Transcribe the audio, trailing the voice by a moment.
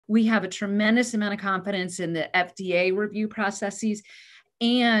We have a tremendous amount of confidence in the FDA review processes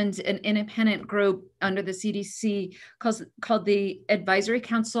and an independent group under the CDC called the Advisory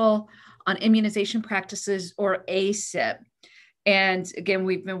Council on Immunization Practices, or ACIP. And again,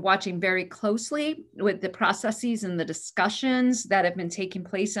 we've been watching very closely with the processes and the discussions that have been taking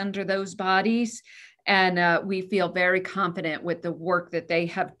place under those bodies. And we feel very confident with the work that they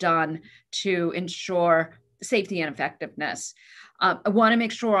have done to ensure safety and effectiveness. I want to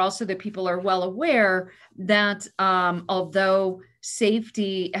make sure also that people are well aware that although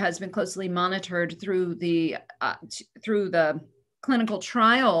safety has been closely monitored through the clinical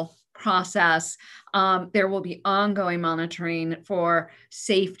trial process, there will be ongoing monitoring for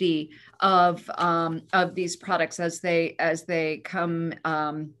safety of these products as they come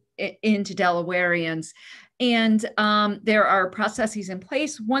into Delawareans. And there are processes in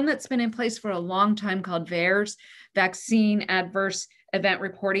place. One that's been in place for a long time called VAERS, Vaccine Adverse Event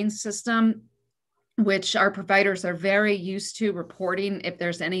Reporting System, which our providers are very used to reporting if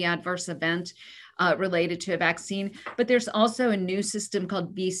there's any adverse event related to a vaccine. But there's also a new system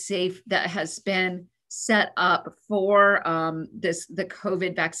called Be Safe that has been set up for the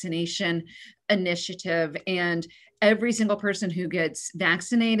COVID vaccination initiative. And every single person who gets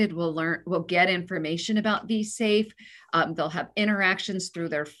vaccinated will get information about Be Safe. They'll have interactions through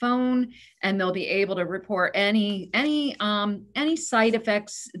their phone, and they'll be able to report any side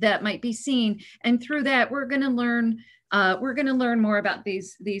effects that might be seen. And through that, we're going to learn more about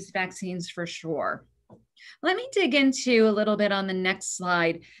these vaccines for sure. Let me dig into a little bit on the next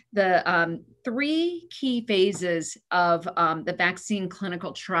slide, the 3 key phases of the vaccine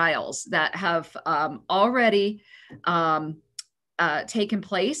clinical trials that have already taken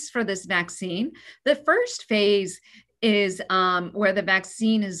place for this vaccine. The first phase is where the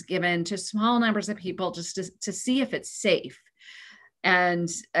vaccine is given to small numbers of people just to see if it's safe. And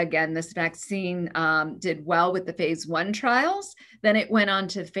again, this vaccine did well with the phase 1 trials. Then it went on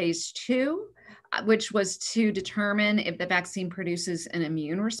to phase 2, which was to determine if the vaccine produces an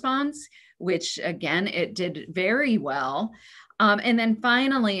immune response, which again, it did very well. And then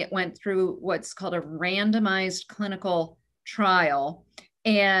finally, it went through what's called a randomized clinical trial.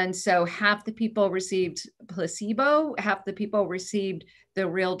 And so half the people received placebo, half the people received the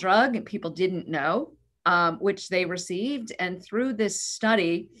real drug, and people didn't know which they received. And through this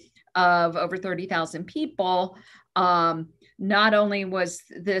study of over 30,000 people, not only was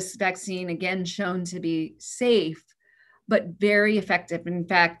this vaccine again shown to be safe, but very effective. In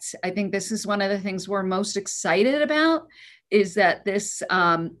fact, I think this is one of the things we're most excited about, is that this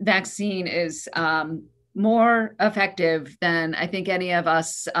vaccine is more effective than I think any of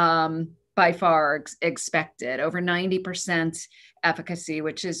us by far expected. Over 90% efficacy,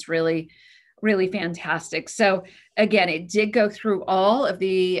 which is really fantastic. So again, it did go through all of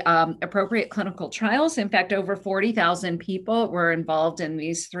the appropriate clinical trials. In fact, over 40,000 people were involved in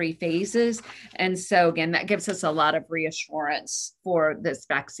these 3 phases. And so again, that gives us a lot of reassurance for this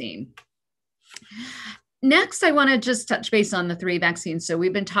vaccine. Next, I want to just touch base on the 3 vaccines. So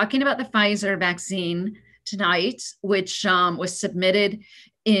we've been talking about the Pfizer vaccine tonight, which was submitted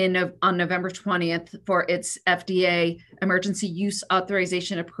on November 20th for its FDA emergency use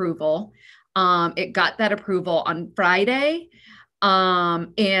authorization approval. It got that approval on Friday.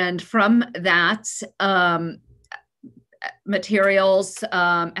 And from that, materials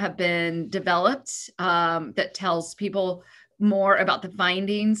have been developed that tells people more about the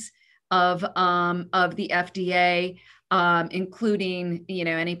findings of the FDA, including,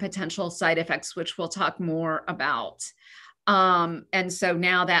 any potential side effects, which we'll talk more about. And so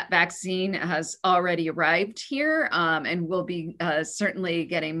now that vaccine has already arrived here, and we'll be certainly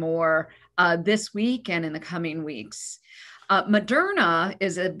getting more this week and in the coming weeks. Moderna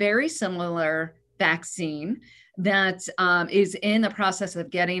is a very similar vaccine that is in the process of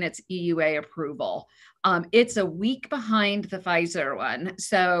getting its EUA approval. It's a week behind the Pfizer one,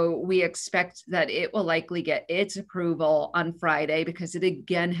 so we expect that it will likely get its approval on Friday, because it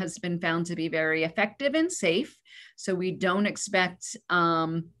again has been found to be very effective and safe. So we don't expect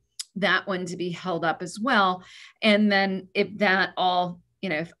that one to be held up as well. And then if that all,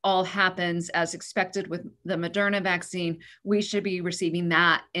 if all happens as expected with the Moderna vaccine, we should be receiving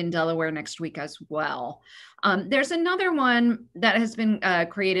that in Delaware next week as well. There's another one that has been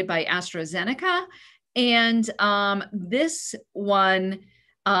created by AstraZeneca. And this one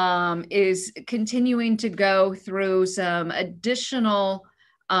is continuing to go through some additional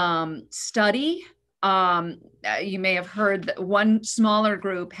study. You may have heard that one smaller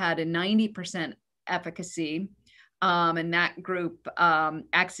group had a 90% efficacy, and that group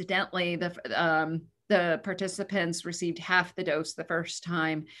accidentally, the the participants received half the dose the first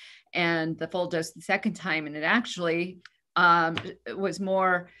time and the full dose the second time. And it actually was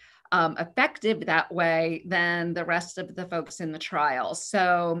more effective that way than the rest of the folks in the trial.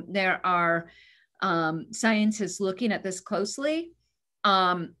 So there are scientists looking at this closely.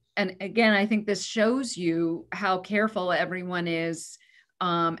 And again, I think this shows you how careful everyone is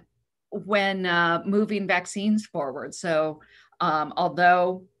when moving vaccines forward. So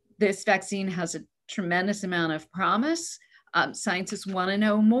although this vaccine has a tremendous amount of promise, scientists want to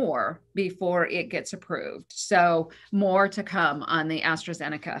know more before it gets approved. So more to come on the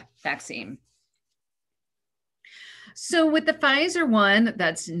AstraZeneca vaccine. So with the Pfizer one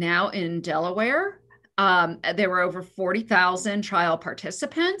that's now in Delaware, there were over 40,000 trial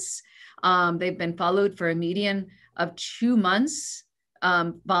participants. They've been followed for a median of 2 months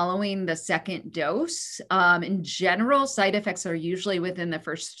following the second dose. In general, side effects are usually within the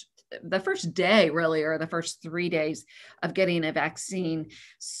first day, really, or the first 3 days of getting a vaccine.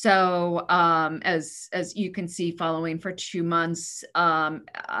 So as you can see, following for 2 months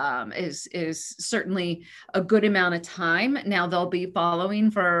is certainly a good amount of time. Now they'll be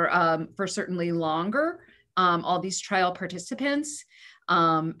following for certainly longer, all these trial participants,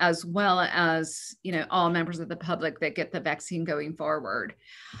 as well as, all members of the public that get the vaccine going forward.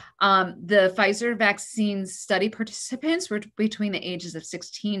 The Pfizer vaccine study participants were between the ages of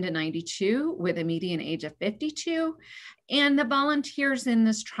 16 to 92 with a median age of 52. And the volunteers in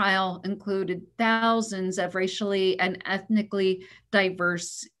this trial included thousands of racially and ethnically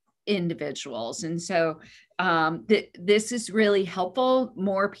diverse individuals. And so this is really helpful.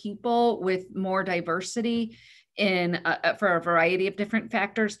 More people with more diversity for a variety of different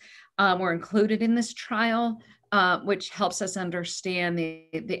factors were included in this trial, which helps us understand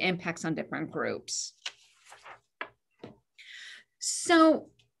the impacts on different groups. So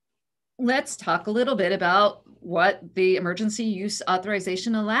let's talk a little bit about what the emergency use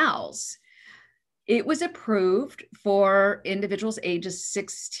authorization allows. It was approved for individuals ages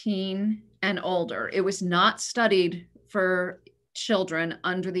 16 and older. It was not studied for children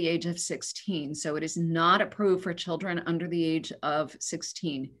under the age of 16. So it is not approved for children under the age of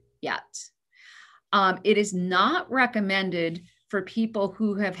 16 yet. It is not recommended for people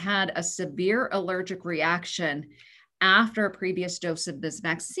who have had a severe allergic reaction after a previous dose of this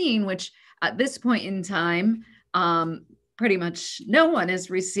vaccine, which at this point in time, pretty much no one has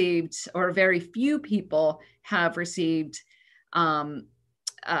received, or very few people have received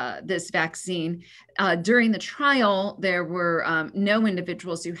this vaccine. During the trial, there were no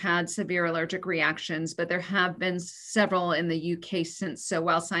individuals who had severe allergic reactions, but there have been several in the UK since. So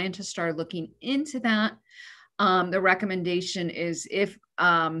while scientists are looking into that, the recommendation is if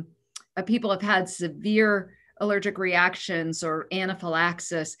people have had severe allergic reactions or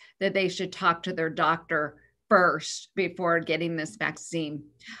anaphylaxis, that they should talk to their doctor first before getting this vaccine.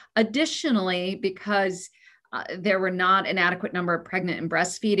 Additionally, because there were not an adequate number of pregnant and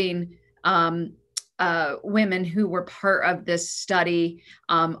breastfeeding women who were part of this study,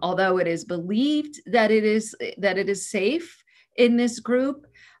 although it is believed that it is safe in this group,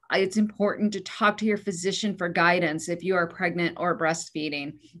 it's important to talk to your physician for guidance if you are pregnant or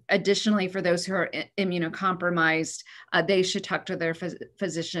breastfeeding. Additionally, for those who are immunocompromised, they should talk to their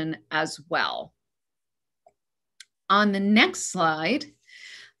physician as well. On the next slide,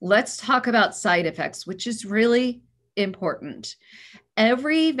 let's talk about side effects, which is really important.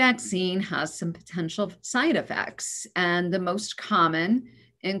 Every vaccine has some potential side effects, and the most common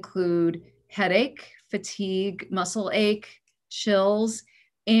include headache, fatigue, muscle ache, chills,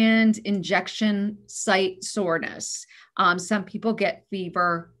 and injection site soreness. Some people get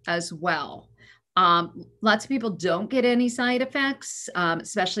fever as well. Lots of people don't get any side effects,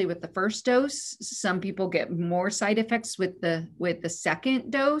 especially with the first dose. Some people get more side effects with the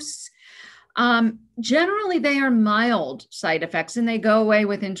second dose. Generally, they are mild side effects and they go away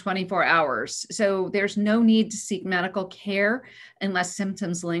within 24 hours. So there's no need to seek medical care unless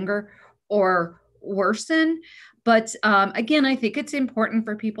symptoms linger or worsen. But again, I think it's important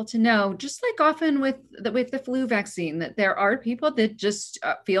for people to know, just like often with the flu vaccine, that there are people that just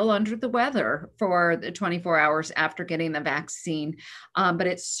feel under the weather for the 24 hours after getting the vaccine. But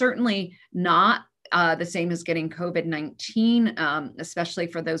it's certainly not the same as getting COVID-19, especially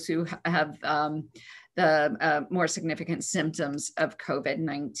for those who have the more significant symptoms of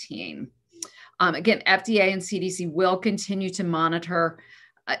COVID-19. Again, FDA and CDC will continue to monitor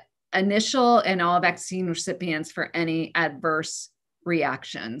initial and all vaccine recipients for any adverse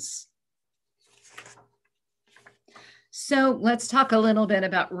reactions. So let's talk a little bit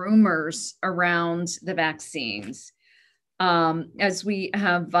about rumors around the vaccines. As we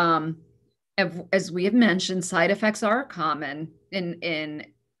have As we have mentioned, side effects are common in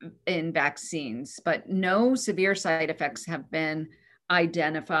vaccines, but no severe side effects have been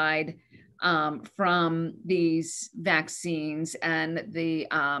identified from these vaccines. And the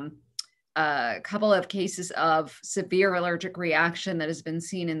couple of cases of severe allergic reaction that has been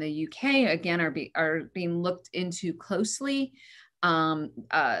seen in the UK, again, are being looked into closely.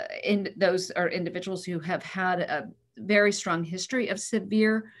 Those are individuals who have had a very strong history of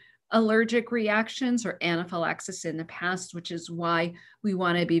severe allergic reactions or anaphylaxis in the past, which is why we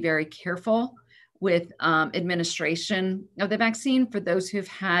want to be very careful with administration of the vaccine for those who've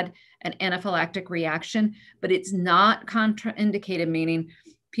had an anaphylactic reaction. But it's not contraindicated, meaning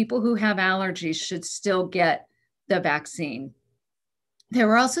people who have allergies should still get the vaccine. There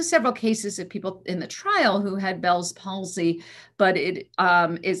were also several cases of people in the trial who had Bell's palsy, but it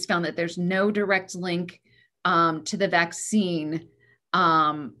is found that there's no direct link to the vaccine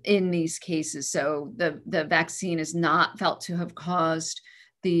in these cases. So the vaccine is not felt to have caused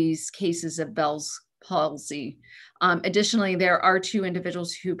these cases of Bell's palsy. Additionally, there are 2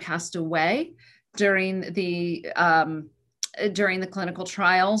 individuals who passed away during the clinical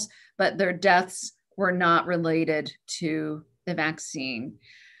trials, but their deaths were not related to the vaccine.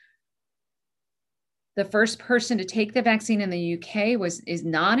 The first person to take the vaccine in the UK is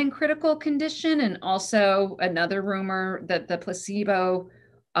not in critical condition, and also another rumor that the placebo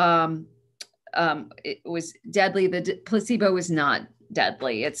it was deadly. The placebo was not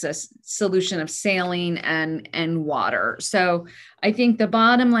deadly. It's a solution of saline and water. So I think the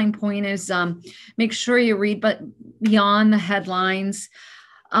bottom line point is make sure you read but beyond the headlines.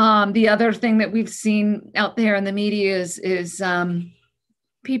 The other thing that we've seen out there in the media is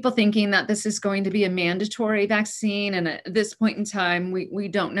people thinking that this is going to be a mandatory vaccine. And at this point in time, we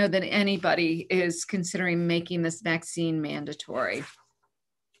don't know that anybody is considering making this vaccine mandatory.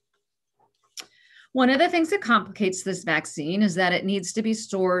 One of the things that complicates this vaccine is that it needs to be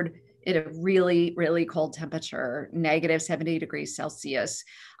stored at a really, really cold temperature, negative 70 degrees Celsius.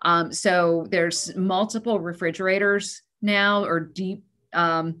 So there's multiple refrigerators now, or deep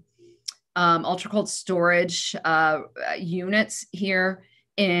ultra cold storage units here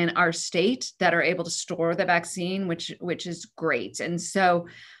in our state that are able to store the vaccine, which is great. And so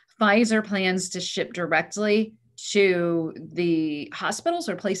Pfizer plans to ship directly to the hospitals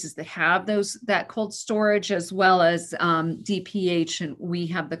or places that have that cold storage, as well as DPH, and we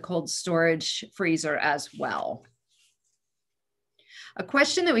have the cold storage freezer as well. A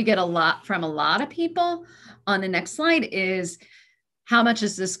question that we get from a lot of people on the next slide is, how much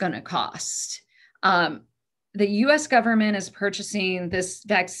is this going to cost? The US government is purchasing this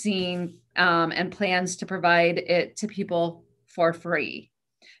vaccine and plans to provide it to people for free.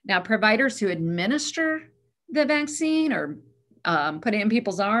 Now, providers who administer the vaccine or put it in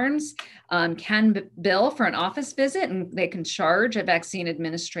people's arms can bill for an office visit, and they can charge a vaccine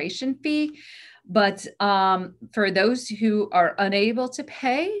administration fee. But for those who are unable to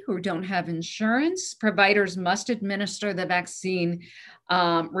pay, who don't have insurance, providers must administer the vaccine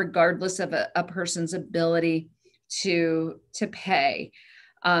regardless of a person's ability to pay.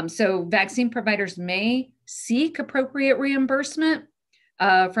 So vaccine providers may seek appropriate reimbursement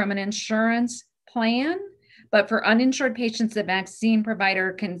from an insurance plan, but for uninsured patients, the vaccine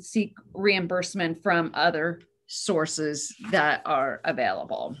provider can seek reimbursement from other sources that are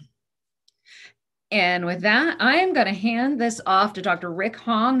available. And with that, I am going to hand this off to Dr. Rick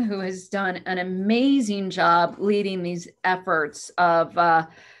Hong, who has done an amazing job leading these efforts of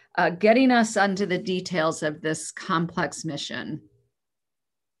getting us into the details of this complex mission.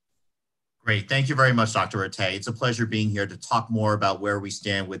 Great. Thank you very much, Dr. Rattay. It's a pleasure being here to talk more about where we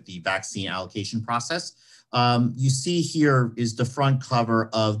stand with the vaccine allocation process. You see here is the front cover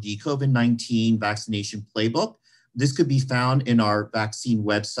of the COVID-19 vaccination playbook. This could be found in our vaccine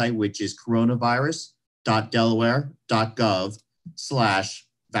website, which is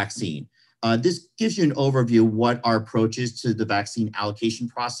coronavirus.delaware.gov/vaccine. This gives you an overview of what our approach is to the vaccine allocation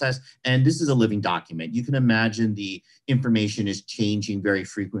process. And this is a living document. You can imagine the information is changing very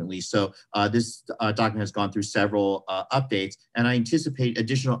frequently. So this document has gone through several updates, and I anticipate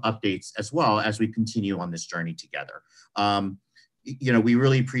additional updates as well as we continue on this journey together. We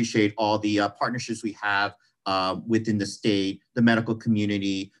really appreciate all the partnerships we have within the state, the medical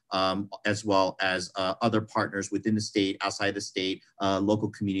community, as well as other partners within the state, outside the state, local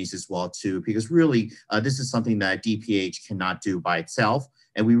communities as well too, because really this is something that DPH cannot do by itself.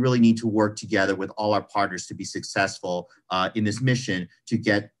 And we really need to work together with all our partners to be successful in this mission to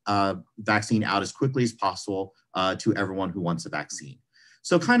get vaccine out as quickly as possible to everyone who wants a vaccine.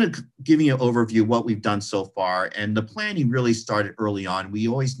 So kind of giving you an overview of what we've done so far, and the planning really started early on. We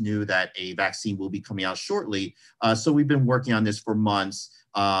always knew that a vaccine will be coming out shortly. So we've been working on this for months.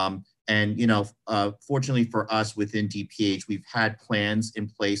 And, fortunately for us within DPH, we've had plans in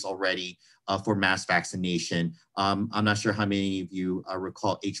place already for mass vaccination. I'm not sure how many of you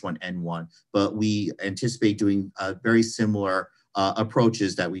recall H1N1, but we anticipate doing very similar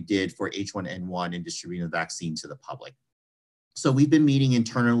approaches that we did for H1N1 in distributing the vaccine to the public. So we've been meeting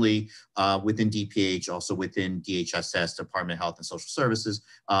internally within DPH, also within DHSS, Department of Health and Social Services,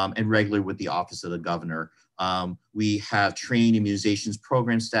 and regularly with the Office of the Governor. We have trained immunizations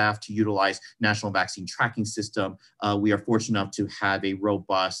program staff to utilize National Vaccine Tracking System. We are fortunate enough to have a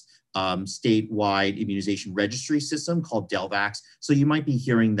robust statewide immunization registry system called DELVAX. So you might be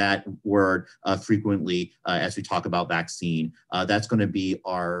hearing that word frequently as we talk about vaccine. That's going to be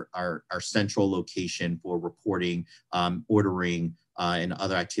our central location for reporting, ordering, and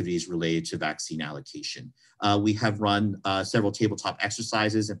other activities related to vaccine allocation. We have run several tabletop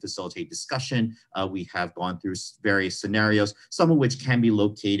exercises and facilitate discussion. We have gone through various scenarios, some of which can be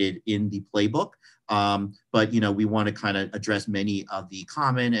located in the playbook. But we want to kind of address many of the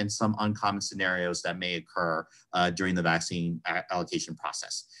common and some uncommon scenarios that may occur during the vaccine allocation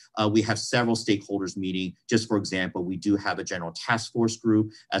process. We have several stakeholders meeting. Just for example, we do have a general task force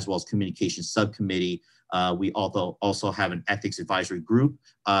group as well as communication subcommittee. We also have an ethics advisory group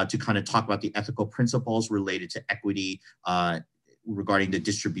to kind of talk about the ethical principles related to equity regarding the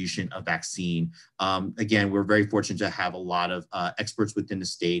distribution of vaccine. Again, we're very fortunate to have a lot of experts within the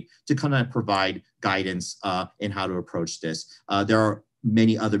state to kind of provide guidance in how to approach this. There are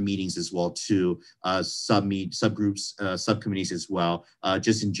many other meetings as well too, subgroups, subcommittees as well,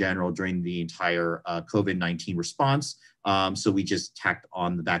 just in general during the entire COVID-19 response. So we just tacked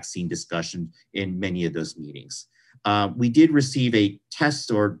on the vaccine discussion in many of those meetings. We did receive a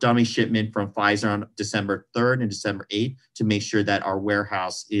test or dummy shipment from Pfizer on December 3rd and December 8th to make sure that our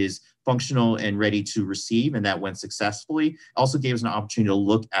warehouse is functional and ready to receive, and that went successfully. Also gave us an opportunity to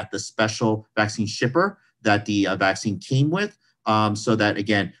look at the special vaccine shipper that the vaccine came with, so that,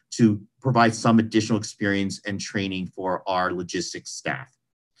 again, to provide some additional experience and training for our logistics staff.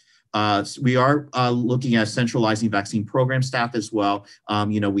 We are looking at centralizing vaccine program staff as well.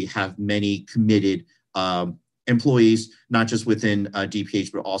 We have many committed employees, not just within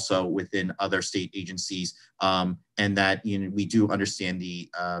DPH, but also within other state agencies. And that we do understand the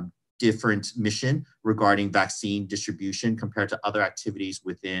different mission regarding vaccine distribution compared to other activities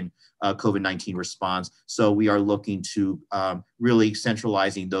within COVID-19 response. So we are looking to really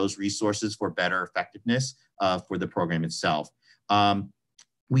centralizing those resources for better effectiveness for the program itself.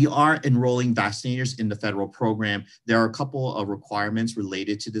 We are enrolling vaccinators in the federal program. There are a couple of requirements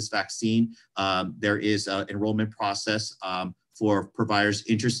related to this vaccine. There is an enrollment process for providers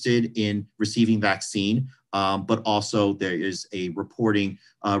interested in receiving vaccine, but also there is a reporting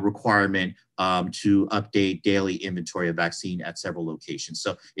requirement to update daily inventory of vaccine at several locations.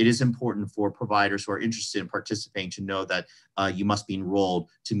 So it is important for providers who are interested in participating to know that you must be enrolled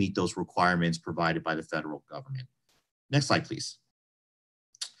to meet those requirements provided by the federal government. Next slide, please.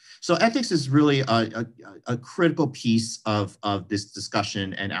 So ethics is really a critical piece of this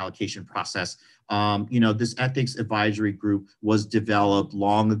discussion and allocation process. This ethics advisory group was developed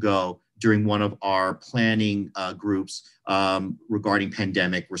long ago during one of our planning groups regarding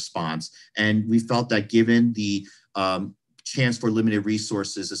pandemic response. And we felt that given the chance for limited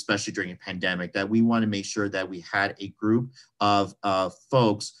resources, especially during a pandemic, that we want to make sure that we had a group of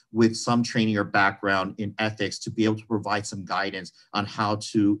folks with some training or background in ethics to be able to provide some guidance on how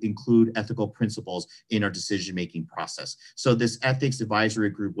to include ethical principles in our decision-making process. So this ethics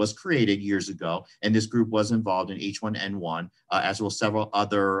advisory group was created years ago, and this group was involved in H1N1, as well as several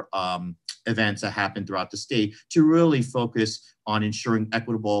other events that happened throughout the state to really focus on ensuring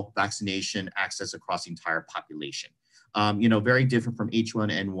equitable vaccination access across the entire population. Very different from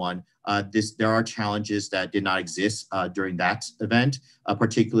H1N1. There are challenges that did not exist during that event,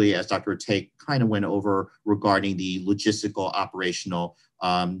 particularly as Dr. Tate kind of went over regarding the logistical operational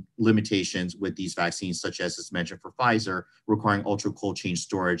limitations with these vaccines, such as mentioned for Pfizer, requiring ultra cold chain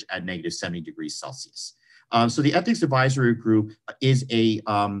storage at -70 degrees Celsius. So the ethics advisory group is a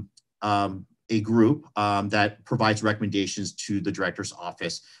group that provides recommendations to the director's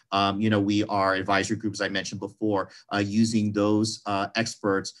office. We are advisory group, as I mentioned before, using those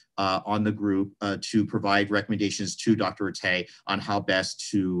experts on the group to provide recommendations to Dr. Rattay on how best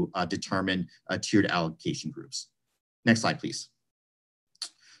to determine tiered allocation groups. Next slide, please.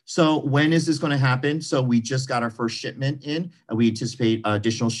 So when is this going to happen? So we just got our first shipment in, and we anticipate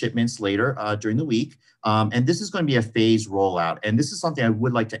additional shipments later during the week. And this is going to be a phased rollout. And this is something I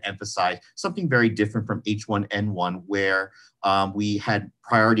would like to emphasize, something very different from H1N1, where we had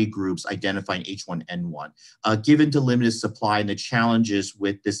priority groups identifying H1N1. Given the limited supply and the challenges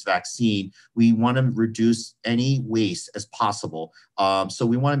with this vaccine, we want to reduce any waste as possible. So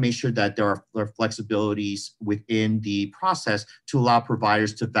we want to make sure that there are flexibilities within the process to allow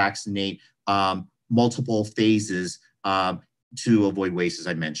providers to vaccinate multiple phases to avoid waste, as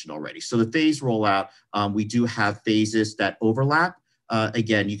I mentioned already. So the phase rollout, we do have phases that overlap.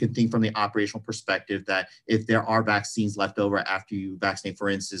 Again, you can think from the operational perspective that if there are vaccines left over after you vaccinate, for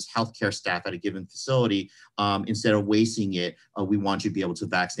instance, healthcare staff at a given facility, instead of wasting it, we want you to be able to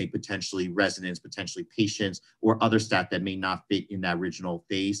vaccinate potentially residents, potentially patients, or other staff that may not fit in that original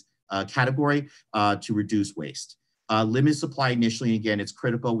phase category to reduce waste. Limited supply initially, again, it's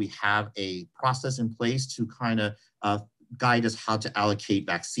critical. We have a process in place to kind of guide us how to allocate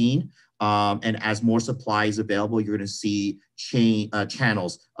vaccine. And as more supply is available, you're going to see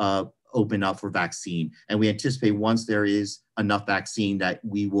channels open up for vaccine. And we anticipate once there is enough vaccine that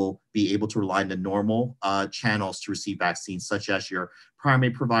we will be able to rely on the normal channels to receive vaccines, such as your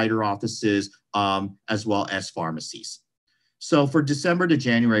primary provider offices, as well as pharmacies. So for December to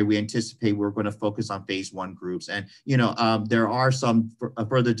January, we anticipate we're going to focus on phase 1 groups. And, there are some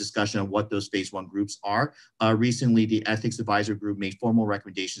further discussion on what those phase 1 groups are. Recently, the Ethics Advisory Group made formal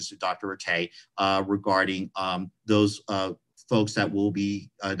recommendations to Dr. Rattay regarding those folks that will be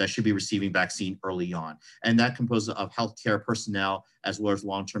that should be receiving vaccine early on, and that composes of healthcare personnel as well as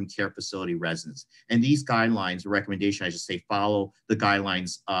long-term care facility residents. And these guidelines, the recommendation, I should say, follow the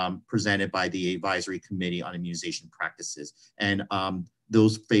guidelines presented by the Advisory Committee on Immunization Practices, and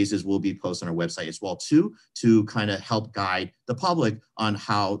those phases will be posted on our website as well too, to kind of help guide the public on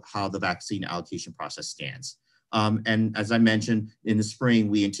how the vaccine allocation process stands. And as I mentioned, in the spring,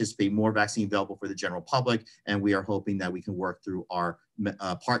 we anticipate more vaccine available for the general public, and we are hoping that we can work through our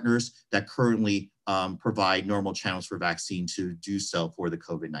partners that currently provide normal channels for vaccine to do so for the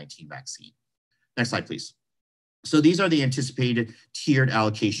COVID-19 vaccine. Next slide, please. So these are the anticipated tiered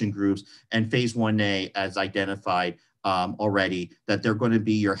allocation groups, and phase 1A, as identified already, that they're going to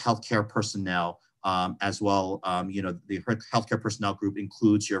be your healthcare personnel, as well. The healthcare personnel group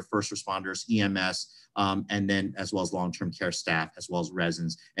includes your first responders, EMS, and then as well as long-term care staff, as well as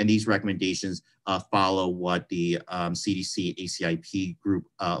residents. And these recommendations follow what the CDC ACIP group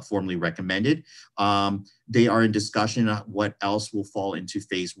formally recommended. They are in discussion on what else will fall into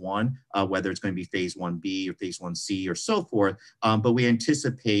phase 1, whether it's going to be phase 1B or phase 1C or so forth. But we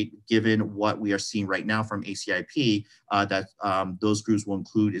anticipate, given what we are seeing right now from ACIP, that those groups will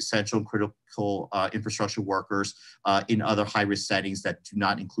include essential and critical infrastructure workers in other high-risk settings that do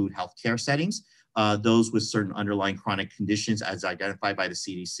not include healthcare settings. Those with certain underlying chronic conditions as identified by the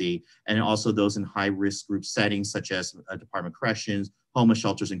CDC, and also those in high-risk group settings such as Department of Corrections, homeless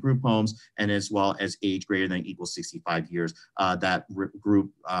shelters and group homes, and as well as age greater than or equal 65 years. That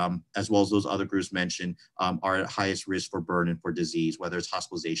group, as well as those other groups mentioned, are at highest risk for burden for disease, whether it's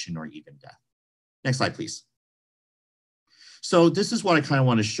hospitalization or even death. Next slide, please. So this is what I kind of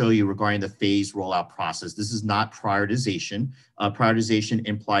want to show you regarding the phase rollout process. This is not prioritization. Prioritization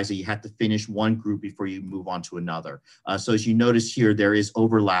implies that you have to finish one group before you move on to another. So as you notice here, there is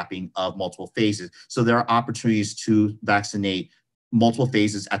overlapping of multiple phases. So there are opportunities to vaccinate multiple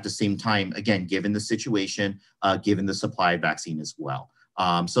phases at the same time, again, given the situation, given the supply of vaccine as well.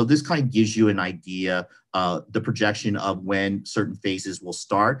 So this kind of gives you an idea, the projection of when certain phases will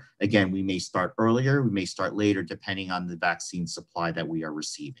start. Again, we may start earlier, we may start later, depending on the vaccine supply that we are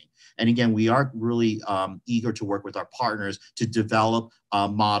receiving. And again, we are really eager to work with our partners to develop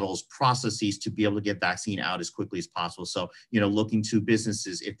models, processes to be able to get vaccine out as quickly as possible. So, looking to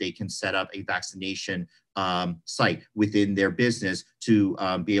businesses if they can set up a vaccination site within their business to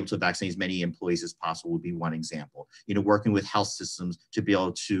be able to vaccinate as many employees as possible would be one example. Working with health systems to be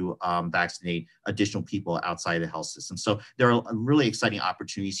able to vaccinate additional people outside the health system. So there are really exciting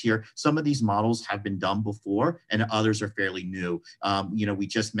opportunities here. Some of these models have been done before and others are fairly new. We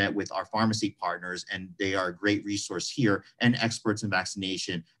just met with our pharmacy partners and they are a great resource here and experts in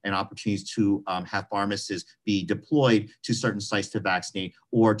vaccination and opportunities to have pharmacists be deployed to certain sites to vaccinate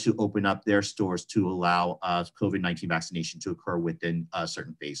or to open up their stores to allow COVID-19 vaccination to occur within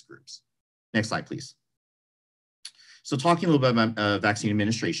certain phase groups. Next slide, please. So talking a little bit about vaccine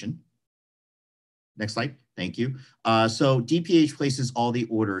administration. Next slide, thank you. So DPH places all the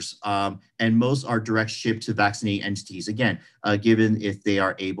orders and most are direct shipped to vaccinating entities. Again, given if they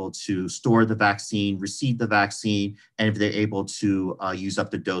are able to store the vaccine, receive the vaccine, and if they're able to use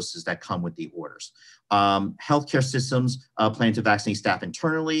up the doses that come with the orders. Healthcare systems plan to vaccinate staff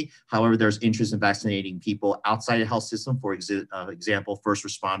internally. However, there's interest in vaccinating people outside the health system, for example, first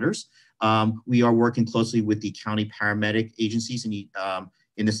responders. We are working closely with the county paramedic agencies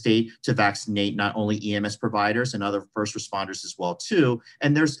in the state to vaccinate not only EMS providers and other first responders as well too.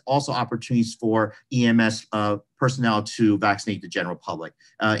 And there's also opportunities for EMS personnel to vaccinate the general public.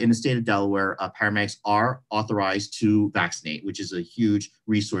 In the state of Delaware, paramedics are authorized to vaccinate, which is a huge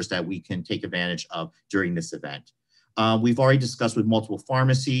resource that we can take advantage of during this event. We've already discussed with multiple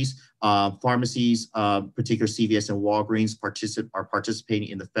pharmacies. Pharmacies, particular CVS and Walgreens, are participating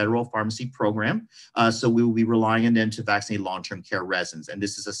in the federal pharmacy program. So we will be relying on them to vaccinate long-term care residents. And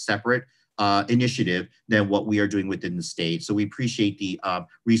this is a separate initiative than what we are doing within the state. So we appreciate the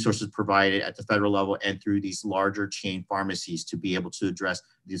resources provided at the federal level and through these larger chain pharmacies to be able to address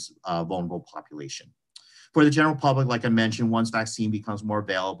this vulnerable population. For the general public, like I mentioned, once vaccine becomes more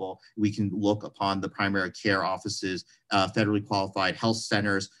available, we can look upon the primary care offices, federally qualified health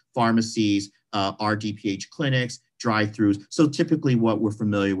centers, pharmacies, our DPH clinics, drive-throughs. So typically what we're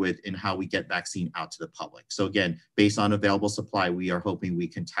familiar with in how we get vaccine out to the public. So again, based on available supply, we are hoping we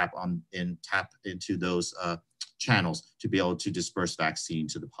can tap into those channels to be able to disperse vaccine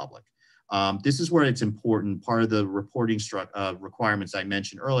to the public. This is where it's important, part of the reporting requirements I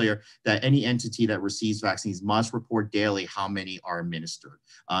mentioned earlier, that any entity that receives vaccines must report daily how many are administered.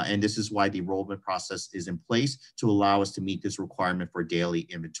 And this is why the enrollment process is in place to allow us to meet this requirement for daily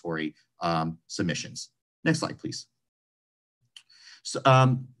inventory submissions. Next slide, please. So,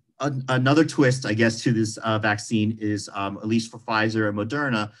 another twist, I guess, to this vaccine is, at least for Pfizer and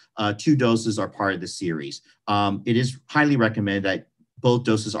Moderna, 2 doses are part of the series. It is highly recommended that both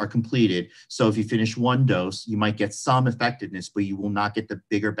doses are completed. So if you finish 1 dose, you might get some effectiveness, but you will not get the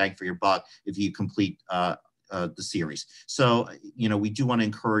bigger bang for your buck if you complete the series. So, we do want to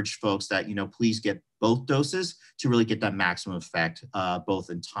encourage folks that, please get both doses to really get that maximum effect, both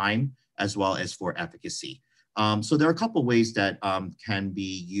in time as well as for efficacy. So there are a couple ways that can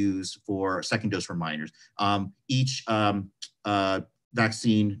be used for second dose reminders. Each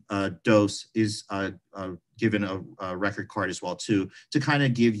vaccine dose is given a record card as well too, to kind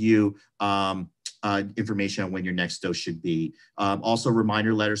of give you information on when your next dose should be. Also,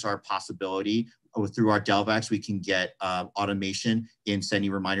 reminder letters are a possibility. Through our Delvax, we can get automation in sending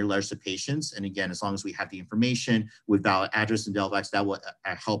reminder letters to patients. And again, as long as we have the information with valid address in Delvax, that will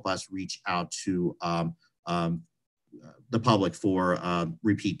help us reach out to the public for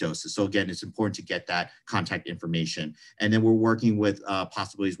repeat doses. So again, it's important to get that contact information. And then we're working with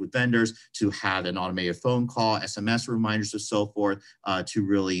possibilities with vendors to have an automated phone call, SMS reminders, and so forth to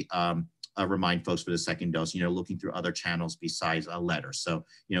really remind folks for the second dose, looking through other channels besides a letter. So,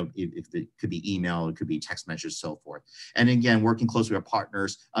 if it could be email, it could be text messages, so forth. And again, working closely with our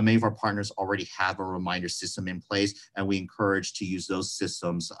partners, many of our partners already have a reminder system in place, and we encourage to use those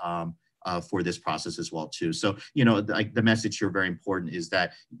systems for this process as well too. So, the message here very important is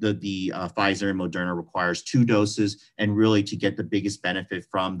that the Pfizer and Moderna requires 2 doses, and really to get the biggest benefit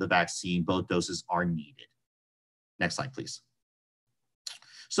from the vaccine, both doses are needed. Next slide, please.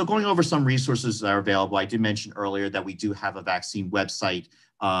 So going over some resources that are available, I did mention earlier that we do have a vaccine website,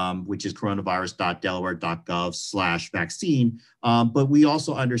 which is coronavirus.delaware.gov/vaccine. But we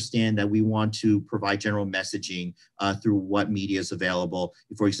also understand that we want to provide general messaging through what media is available.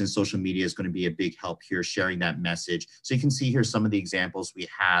 For instance, social media is going to be a big help here, sharing that message. So you can see here some of the examples we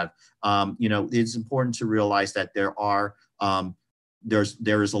have. It's important to realize that there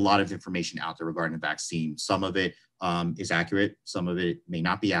is a lot of information out there regarding the vaccine. Some of it is accurate, some of it may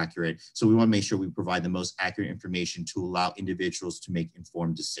not be accurate. So we want to make sure we provide the most accurate information to allow individuals to make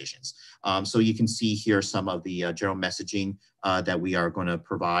informed decisions. So you can see here some of the general messaging that we are going to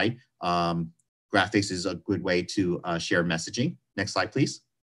provide. Graphics is a good way to share messaging. Next slide, please.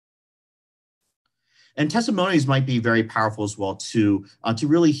 And testimonies might be very powerful as well to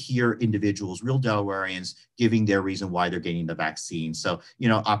really hear individuals, real Delawareans, giving their reason why they're getting the vaccine. So,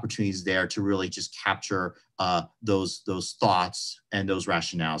 opportunities there to really just capture those thoughts and those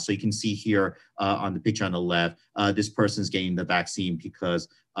rationales. So you can see here on the picture on the left, this person's getting the vaccine because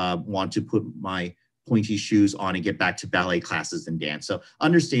want to put my pointy shoes on and get back to ballet classes and dance. So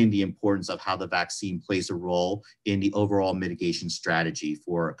understand the importance of how the vaccine plays a role in the overall mitigation strategy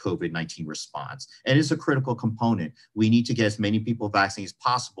for COVID-19 response. And it's a critical component. We need to get as many people vaccinated as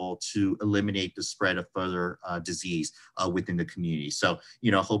possible to eliminate the spread of further disease within the community. So,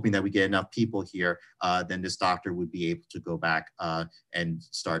 hoping that we get enough people here, then this doctor would be able to go back and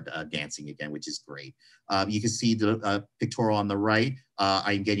start dancing again, which is great. You can see the pictorial on the right.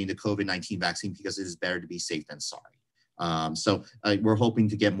 I'm getting the COVID-19 vaccine because it is better to be safe than sorry. We're hoping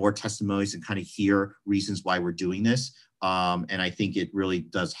to get more testimonies and kind of hear reasons why we're doing this. And I think it really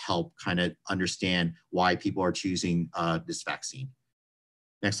does help kind of understand why people are choosing this vaccine.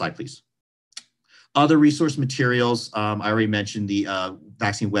 Next slide, please. Other resource materials, I already mentioned the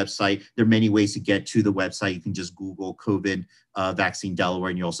vaccine website. There are many ways to get to the website. You can just Google COVID vaccine Delaware,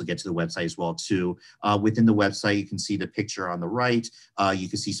 and you also get to the website as well too. Within the website, you can see the picture on the right. You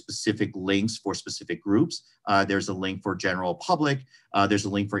can see specific links for specific groups. There's a link for general public. There's a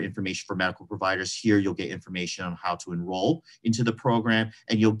link for information for medical providers. Here, you'll get information on how to enroll into the program,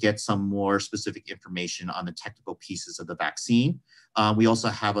 and you'll get some more specific information on the technical pieces of the vaccine. We also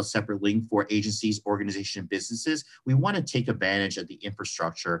have a separate link for agencies, organizations, and businesses. We want to take advantage of the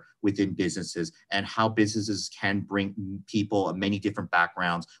infrastructure within businesses and how businesses can bring people of many different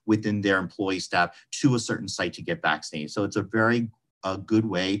backgrounds within their employee staff to a certain site to get vaccinated. So it's a very good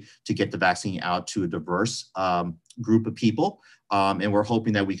way to get the vaccine out to a diverse group of people. And we're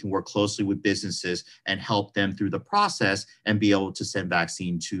hoping that we can work closely with businesses and help them through the process and be able to send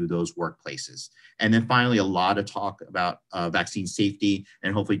vaccine to those workplaces. And then finally, a lot of talk about vaccine safety,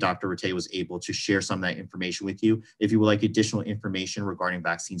 and hopefully Dr. Rattay was able to share some of that information with you. If you would like additional information regarding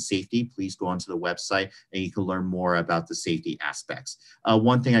vaccine safety, please go onto the website and you can learn more about the safety aspects.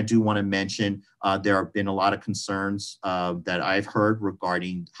 One thing I do want to mention, there have been a lot of concerns that I've heard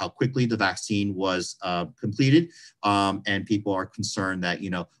regarding how quickly the vaccine was completed, and people are concerned that,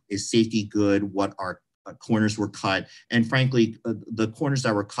 is safety good? What are corners were cut? And frankly, the corners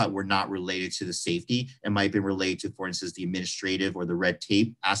that were cut were not related to the safety. It might have been related to, for instance, the administrative or the red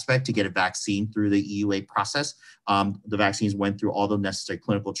tape aspect to get a vaccine through the EUA process. The vaccines went through all the necessary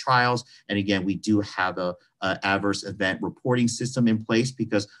clinical trials. And again, we do have a adverse event reporting system in place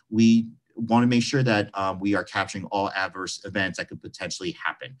because we want to make sure that we are capturing all adverse events that could potentially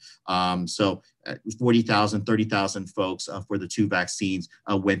happen. 40,000, 30,000 folks for the two vaccines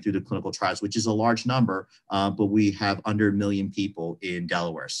went through the clinical trials, which is a large number, but we have under 1 million people in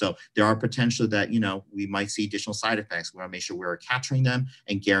Delaware. So there are potential that, we might see additional side effects. We want to make sure we're capturing them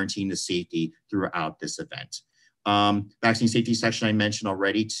and guaranteeing the safety throughout this event. Vaccine safety section I mentioned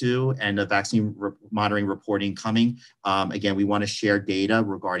already too, and the vaccine monitoring reporting coming. Again, we want to share data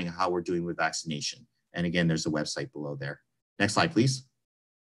regarding how we're doing with vaccination. And again, there's a website below there. Next slide, please.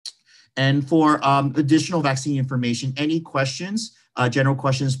 And for additional vaccine information, any questions, general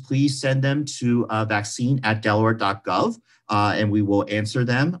questions, please send them to vaccine@delaware.gov. And we will answer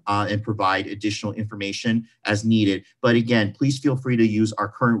them and provide additional information as needed. But again, please feel free to use our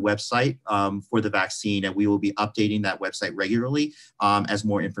current website for the vaccine, and we will be updating that website regularly as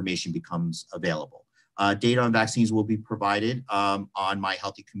more information becomes available. Data on vaccines will be provided on My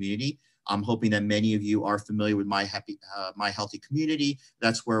Healthy Community. I'm hoping that many of you are familiar with My Healthy Community.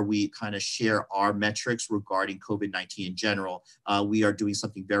 That's where we kind of share our metrics regarding COVID-19 in general. We are doing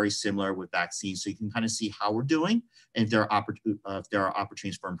something very similar with vaccines, so you can kind of see how we're doing and if there are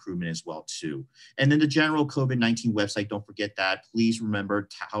opportunities for improvement as well too. And then the general COVID-19 website, don't forget that. Please remember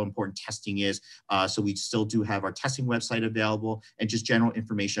how important testing is. So we still do have our testing website available and just general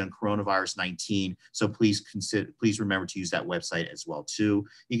information on coronavirus 19. So please remember to use that website as well too.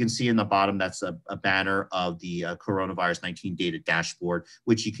 You can see in the bottom, that's a banner of the coronavirus 19 data dashboard,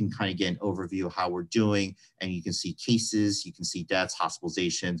 which you can kind of get an overview of how we're doing. And you can see cases, you can see deaths,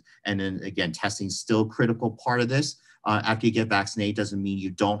 hospitalizations, and then again, testing is still a critical part of this. After you get vaccinated, doesn't mean you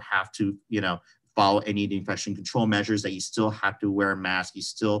don't have to, follow any of the infection control measures, that you still have to wear a mask, you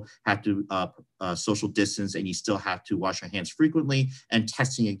still have to social distance, and you still have to wash your hands frequently. And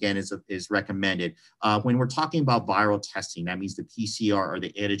testing, again, is recommended. When we're talking about viral testing, that means the PCR or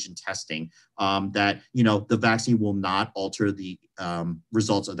the antigen testing, that, the vaccine will not alter the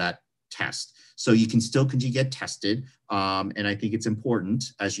results of that test. So you can still continue to get tested. And I think it's important,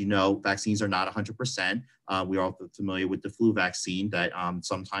 as you know, vaccines are not 100%. We are all familiar with the flu vaccine, that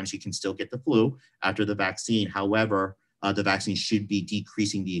sometimes you can still get the flu after the vaccine. However, the vaccine should be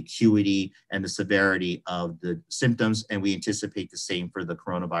decreasing the acuity and the severity of the symptoms. And we anticipate the same for the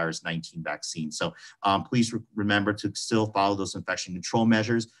coronavirus 19 vaccine. So please remember to still follow those infection control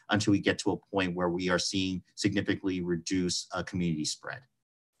measures until we get to a point where we are seeing significantly reduced community spread.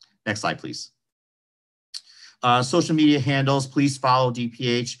 Next slide, please. Social media handles, please follow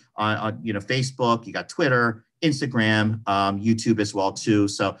DPH on Facebook, you got Twitter, Instagram, YouTube as well too.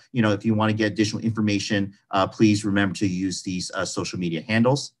 So, if you want to get additional information, please remember to use these social media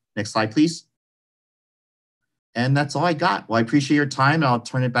handles. Next slide, please. And that's all I got. Well, I appreciate your time. I'll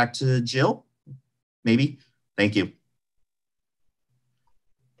turn it back to Jill, maybe. Thank you.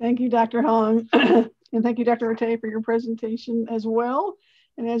 Thank you, Dr. Hong. And thank you, Dr. Rattay, for your presentation as well.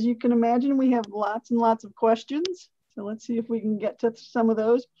 And as you can imagine, we have lots and lots of questions. So let's see if we can get to some of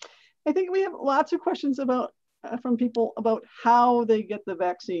those. I think we have lots of questions about from people about how they get the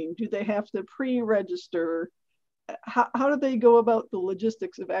vaccine. Do they have to pre-register? How do they go about the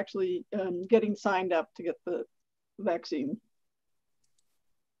logistics of actually getting signed up to get the vaccine?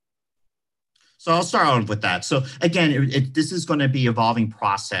 So I'll start on with that. So again, this is going to be an evolving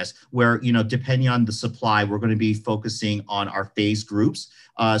process where, depending on the supply, we're going to be focusing on our phase groups.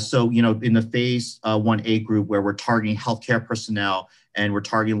 In the phase 1A group where we're targeting healthcare personnel and we're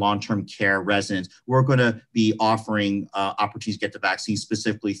targeting long-term care residents, we're going to be offering opportunities to get the vaccine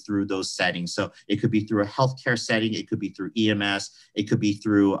specifically through those settings. So it could be through a healthcare setting, it could be through EMS, it could be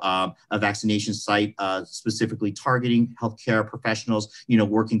through a vaccination site specifically targeting healthcare professionals,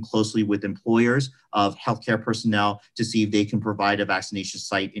 working closely with employers of healthcare personnel to see if they can provide a vaccination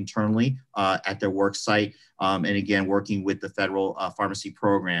site internally at their work site. And again, working with the federal pharmacy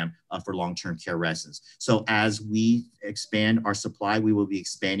program for long-term care residents. So as we expand our supply, we will be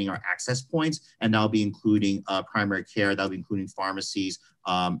expanding our access points, and that'll be including primary care, that'll be including pharmacies,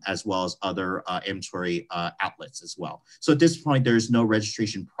 as well as other ambulatory outlets as well. So at this point, there's no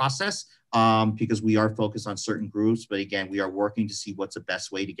registration process because we are focused on certain groups. But again, we are working to see what's the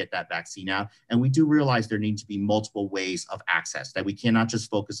best way to get that vaccine out. And we do realize there needs to be multiple ways of access, that we cannot just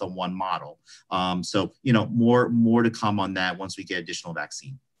focus on one model. More to come on that once we get additional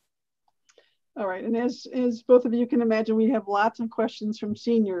vaccine. All right, and as both of you can imagine, we have lots of questions from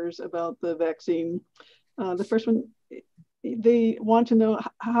seniors about the vaccine. The first one, they want to know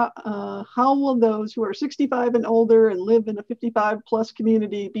how will those who are 65 and older and live in a 55 plus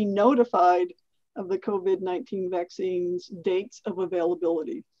community be notified of the COVID-19 vaccines dates of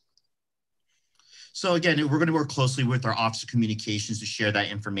availability? So again, we're going to work closely with our Office of Communications to share that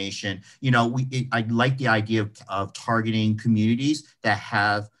information. I like the idea of targeting communities that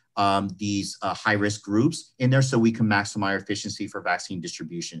have these high-risk groups in there so we can maximize our efficiency for vaccine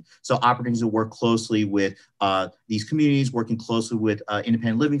distribution. So opportunities to work closely with these communities, working closely with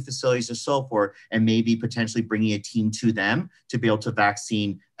independent living facilities and so forth, and maybe potentially bringing a team to them to be able to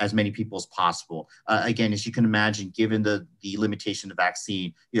vaccine as many people as possible. Again, as you can imagine, given the limitation of the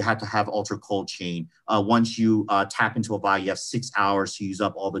vaccine, you have to have ultra cold chain. Once you tap into a vial, you have 6 hours to use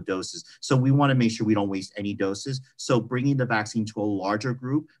up all the doses. So we want to make sure we don't waste any doses. So bringing the vaccine to a larger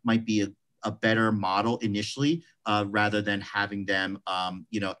group might be a better model initially, rather than having them,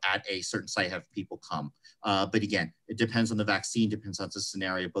 at a certain site have people come. But again, it depends on the vaccine, depends on the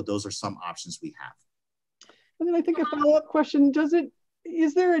scenario, but those are some options we have. And then I think a follow-up question,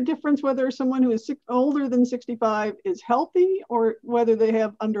 is there a difference whether someone who is older than 65 is healthy or whether they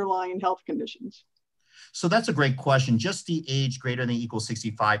have underlying health conditions? So that's a great question. Just the age greater than or equal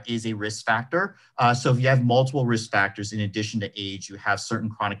 65 is a risk factor. So if you have multiple risk factors in addition to age, you have certain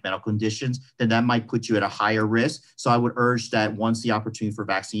chronic medical conditions, then that might put you at a higher risk. So I would urge that once the opportunity for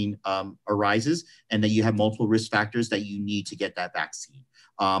vaccine arises and that you have multiple risk factors, that you need to get that vaccine.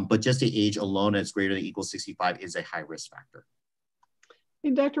 But just the age alone as greater than or equal 65 is a high risk factor.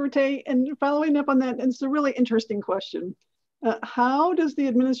 Hey, Dr. Rattay, and following up on that, and it's a really interesting question. How does the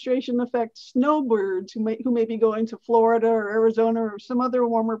administration affect snowbirds who may be going to Florida or Arizona or some other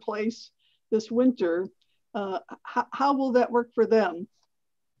warmer place this winter? How will that work for them?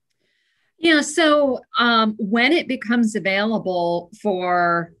 Yeah, so when it becomes available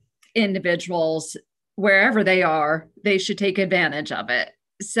for individuals, wherever they are, they should take advantage of it.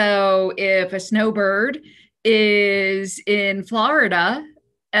 So if a snowbird is in Florida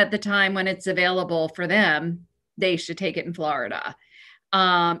at the time when it's available for them, they should take it in Florida.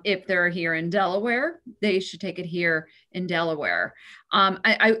 If they're here in Delaware, they should take it here in Delaware.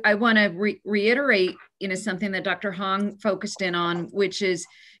 I want to reiterate, something that Dr. Hong focused in on, which is,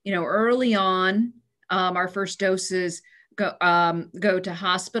 early on, our first doses go to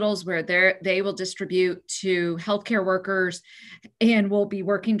hospitals where they will distribute to healthcare workers, and we'll be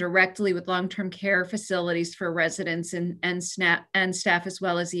working directly with long-term care facilities for residents and staff as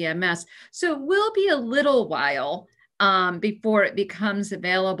well as EMS. So it will be a little while before it becomes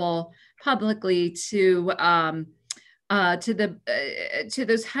available publicly to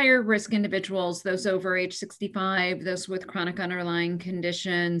those higher risk individuals, those over age 65, those with chronic underlying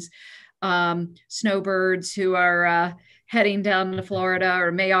conditions, snowbirds who are heading down to Florida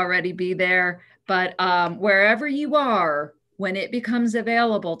or may already be there. But wherever you are, when it becomes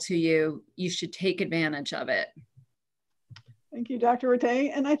available to you, you should take advantage of it. Thank you, Dr.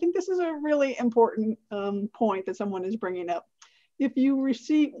 Rattay. And I think this is a really important point that someone is bringing up. When you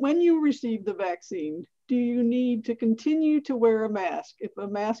receive the vaccine, do you need to continue to wear a mask? If a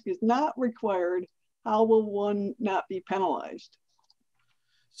mask is not required, how will one not be penalized?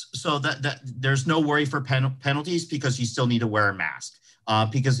 So that there's no worry for penalties because you still need to wear a mask.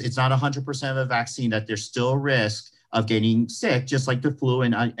 Because it's not 100% of a vaccine, that there's still a risk of getting sick, just like the flu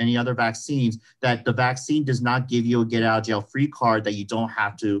and any other vaccines, that the vaccine does not give you a get out of jail free card that you don't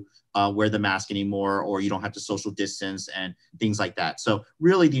have to wear the mask anymore, or you don't have to social distance and things like that. So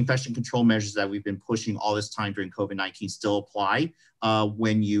really the infection control measures that we've been pushing all this time during COVID-19 still apply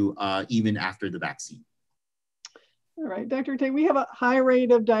when you, even after the vaccine. All right, Dr. Tay, we have a high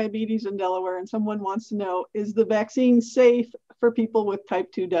rate of diabetes in Delaware, and someone wants to know, is the vaccine safe for people with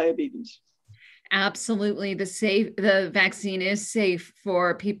type 2 diabetes? Absolutely. The vaccine is safe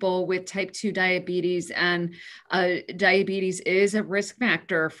for people with type 2 diabetes, and diabetes is a risk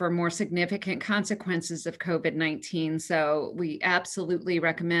factor for more significant consequences of COVID-19. So we absolutely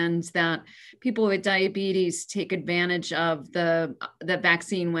recommend that people with diabetes take advantage of the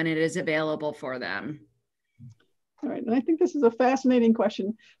vaccine when it is available for them. All right, and I think this is a fascinating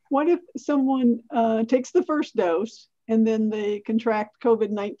question. What if someone takes the first dose and then they contract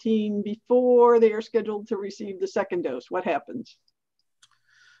COVID-19 before they are scheduled to receive the second dose? What happens?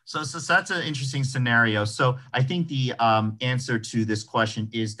 So that's an interesting scenario. So I think the answer to this question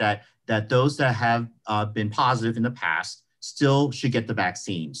is that those that have been positive in the past still should get the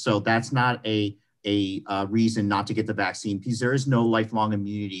vaccine. So that's not a reason not to get the vaccine, because there is no lifelong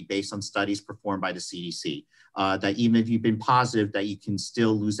immunity based on studies performed by the CDC. That even if you've been positive, that you can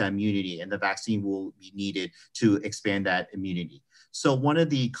still lose that immunity, and the vaccine will be needed to expand that immunity. So one of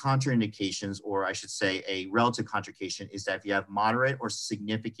the contraindications, or I should say a relative contraindication, is that if you have moderate or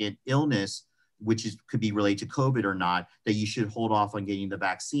significant illness, which could be related to COVID or not, that you should hold off on getting the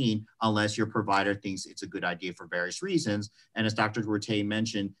vaccine unless your provider thinks it's a good idea for various reasons. And as Dr. Routey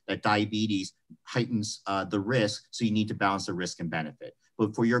mentioned, that diabetes heightens the risk, so you need to balance the risk and benefit.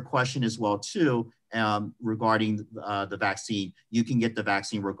 But for your question as well too, regarding the vaccine, you can get the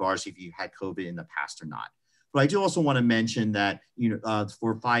vaccine regardless if you had COVID in the past or not. But I do also want to mention that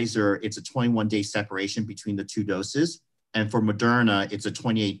for Pfizer, it's a 21-day separation between the two doses. And for Moderna, it's a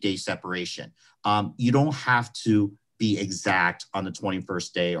 28-day separation. You don't have to be exact on the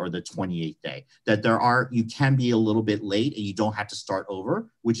 21st day or the 28th day. That you can be a little bit late and you don't have to start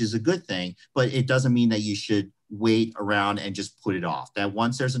over, which is a good thing, but it doesn't mean that you should wait around and just put it off. That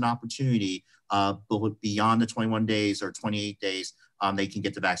once there's an opportunity, beyond the 21 days or 28 days, they can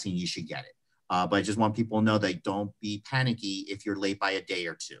get the vaccine, you should get it. But I just want people to know that don't be panicky if you're late by a day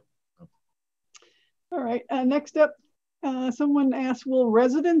or two. All right, next up, someone asked, will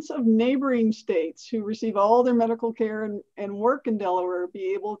residents of neighboring states who receive all their medical care and work in Delaware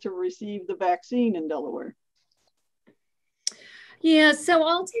be able to receive the vaccine in Delaware? Yeah, so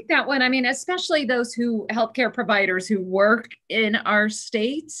I'll take that one. I mean, especially those healthcare providers who work in our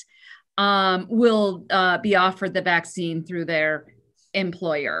states will be offered the vaccine through their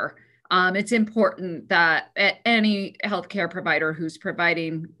employer. It's important that any healthcare provider who's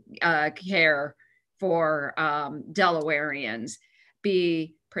providing care for Delawareans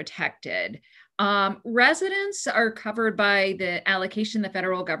be protected. Residents are covered by the allocation the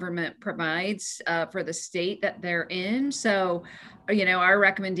federal government provides for the state that they're in. So, our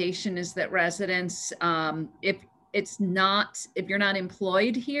recommendation is that residents, if you're not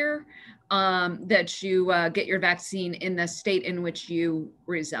employed here, that you get your vaccine in the state in which you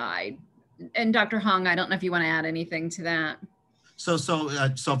reside. And Dr. Hong, I don't know if you want to add anything to that. So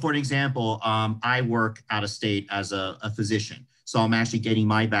for an example, I work out of state as a physician. So I'm actually getting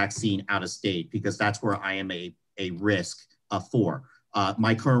my vaccine out of state because that's where I am a risk for.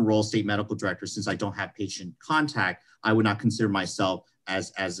 My current role, state medical director, since I don't have patient contact, I would not consider myself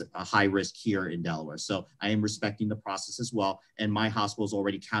as a high risk here in Delaware. So I am respecting the process as well. And my hospital's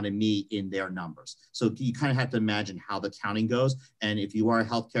already counted me in their numbers. So you kind of have to imagine how the counting goes. And if you are a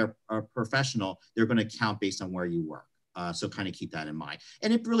healthcare professional, they're going to count based on where you work. So kind of keep that in mind.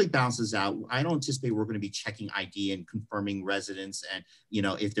 And it really balances out. I don't anticipate we're going to be checking ID and confirming residence. And,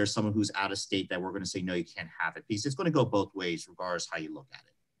 if there's someone who's out of state, that we're going to say, no, you can't have it, because it's going to go both ways, regardless how you look at it.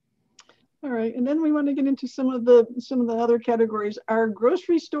 All right, and then we want to get into some of the other categories. Are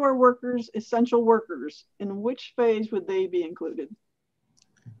grocery store workers essential workers? In which phase would they be included?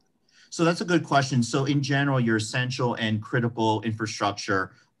 So that's a good question. So in general, your essential and critical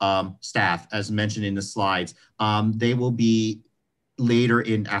infrastructure staff, as mentioned in the slides, they will be later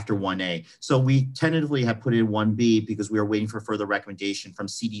in after 1A. So we tentatively have put in 1B because we are waiting for further recommendation from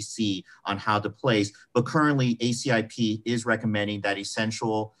CDC on how to place. But currently, ACIP is recommending that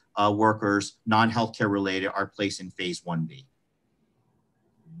essential workers, non-healthcare related, are placed in phase 1B.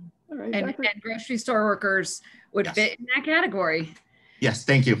 All right, and grocery store workers would fit in that category. Yes,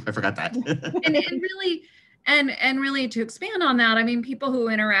 thank you. I forgot that. and really, And really to expand on that, I mean, people who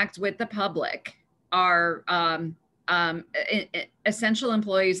interact with the public are essential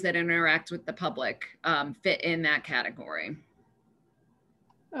employees that interact with the public fit in that category.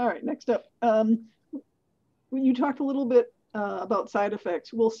 All right, next up. You talked a little bit about side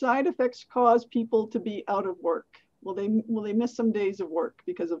effects. Will side effects cause people to be out of work? Will they miss some days of work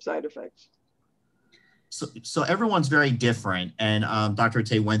because of side effects? So everyone's very different, and Dr.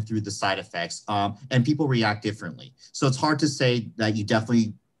 Tay went through the side effects, and people react differently. So it's hard to say that you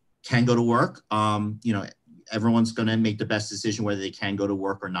definitely can go to work. You know, everyone's going to make the best decision whether they can go to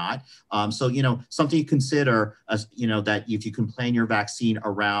work or not. So, you know, something to consider, you know, that if you can plan your vaccine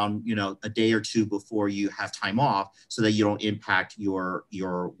around, you know, a day or two before you have time off so that you don't impact your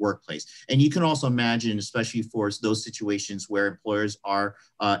workplace. And you can also imagine, especially for those situations where employers are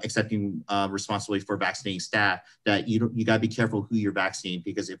accepting responsibility for vaccinating staff, that you got to be careful who you're vaccinating,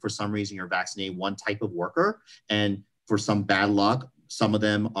 because if for some reason you're vaccinating one type of worker and for some bad luck, some of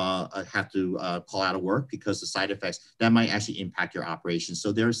them have to call out of work because of side effects, that might actually impact your operation.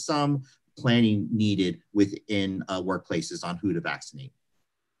 So there's some planning needed within workplaces on who to vaccinate.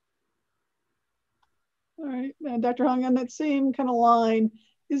 All right, Dr. Hong, on that same kind of line,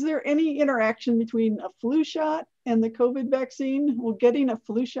 is there any interaction between a flu shot and the COVID vaccine? Will getting a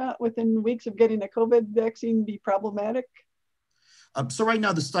flu shot within weeks of getting a COVID vaccine be problematic? So right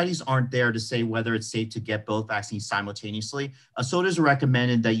now, the studies aren't there to say whether it's safe to get both vaccines simultaneously. So it is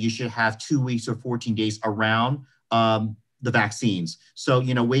recommended that you should have 2 weeks or 14 days around the vaccines. So,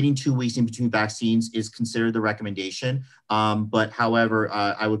 you know, waiting 2 weeks in between vaccines is considered the recommendation. But however,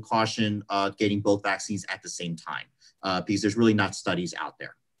 I would caution getting both vaccines at the same time because there's really not studies out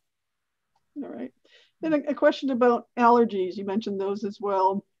there. All right. Then a question about allergies. You mentioned those as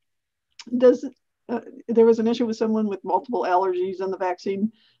well. There was an issue with someone with multiple allergies on the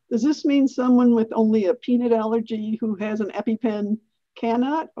vaccine. Does this mean someone with only a peanut allergy who has an EpiPen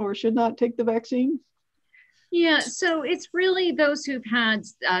cannot or should not take the vaccine? Yeah, so it's really those who've had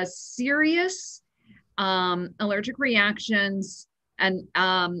serious allergic reactions and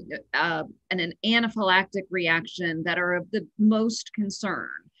an anaphylactic reaction that are of the most concern.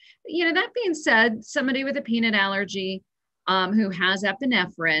 You know, that being said, somebody with a peanut allergy who has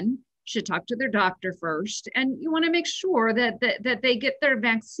epinephrine should talk to their doctor first. And you want to make sure that they get their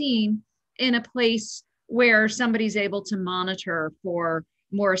vaccine in a place where somebody's able to monitor for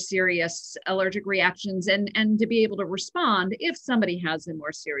more serious allergic reactions and to be able to respond if somebody has a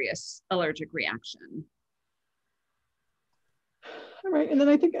more serious allergic reaction. All right, and then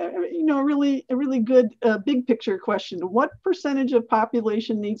I think, you know, a really good big picture question. What percentage of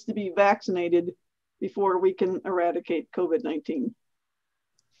population needs to be vaccinated before we can eradicate COVID-19?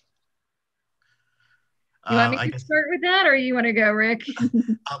 You want me to start with that, or you want to go, Rick?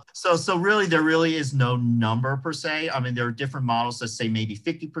 So really, there really is no number per se. I mean, there are different models that say maybe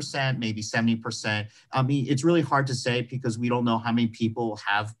 50%, maybe 70%. I mean, it's really hard to say because we don't know how many people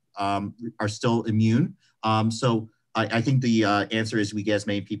have are still immune. So I think the answer is we get as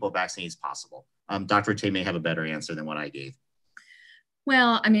many people vaccinated as possible. Dr. Tay may have a better answer than what I gave.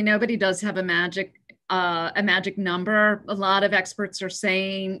 Well, I mean, nobody does have a magic number. A lot of experts are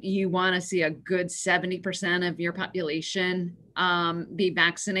saying you want to see a good 70% of your population be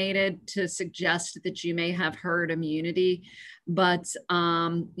vaccinated to suggest that you may have herd immunity. But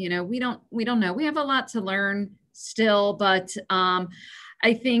you know, we don't know. We have a lot to learn still, but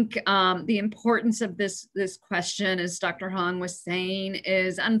I think the importance of this question, as Dr. Hong was saying,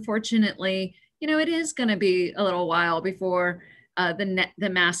 is unfortunately, you know, it is going to be a little while before the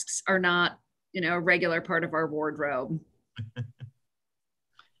masks are not, you know, a regular part of our wardrobe.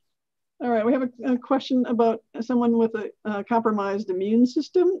 All right, we have a question about someone with a compromised immune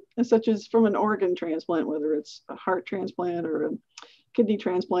system, such as from an organ transplant, whether it's a heart transplant or a kidney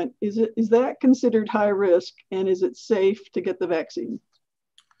transplant. Is that considered high risk, and is it safe to get the vaccine?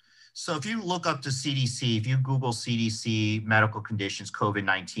 So if you look up the CDC, if you Google CDC medical conditions,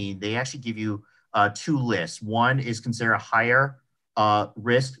 COVID-19, they actually give you 2 lists. One is considered a higher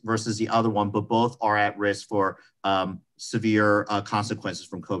risk versus the other one, but both are at risk for severe consequences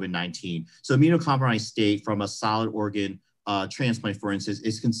from COVID-19. So immunocompromised state from a solid organ transplant, for instance,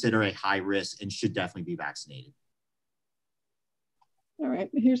 is considered a high risk and should definitely be vaccinated. All right,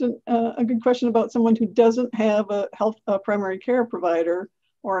 here's a good question about someone who doesn't have a primary care provider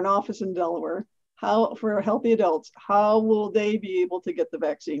or an office in Delaware. For healthy adults, how will they be able to get the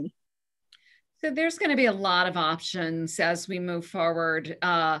vaccine? So there's going to be a lot of options as we move forward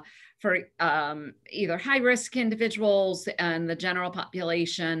for either high-risk individuals and the general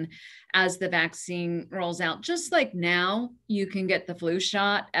population as the vaccine rolls out. Just like now, you can get the flu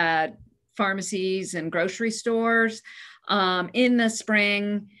shot at pharmacies and grocery stores. In the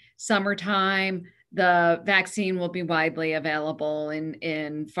spring, summertime, the vaccine will be widely available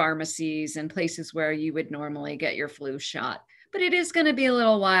in pharmacies and places where you would normally get your flu shot. But it is going to be a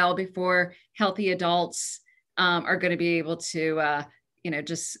little while before healthy adults are going to be able to,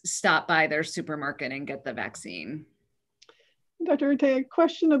 just stop by their supermarket and get the vaccine. Dr. Rite, a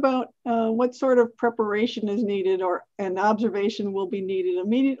question about what sort of preparation is needed or an observation will be needed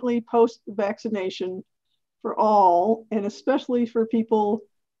immediately post-vaccination for all, and especially for people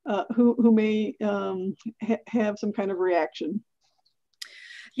who may have some kind of reaction.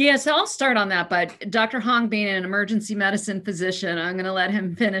 Yeah, so I'll start on that, but Dr. Hong being an emergency medicine physician, I'm going to let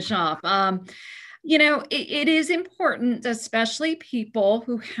him finish off. It is important, especially people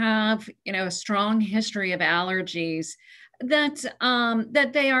who have, a strong history of allergies, that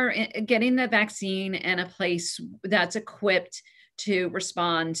they are getting the vaccine in a place that's equipped to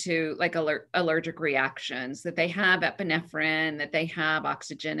respond to like allergic reactions, that they have epinephrine, that they have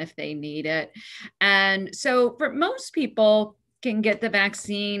oxygen if they need it. And so for most people can get the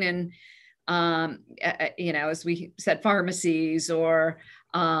vaccine and, as we said, pharmacies or,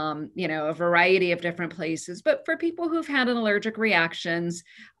 a variety of different places. But for people who've had an allergic reactions,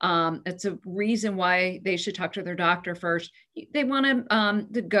 it's a reason why they should talk to their doctor first. They want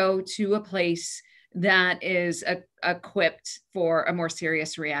to go to a place that is equipped for a more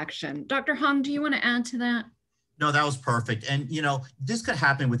serious reaction. Dr. Hong, do you want to add to that? No, that was perfect. And, this could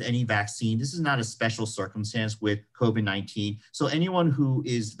happen with any vaccine. This is not a special circumstance with COVID-19. So anyone who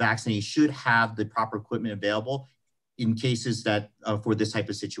is vaccinated should have the proper equipment available in cases that for this type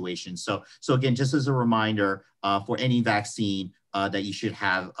of situation. So again, just as a reminder, for any vaccine that you should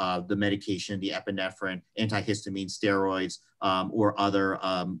have the medication, the epinephrine, antihistamine, steroids, or other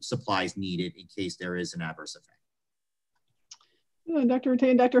supplies needed in case there is an adverse effect. Dr. Rite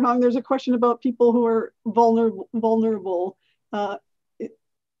and Dr. Hong, there's a question about people who are vulnerable.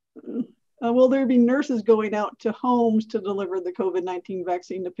 Will there be nurses going out to homes to deliver the COVID-19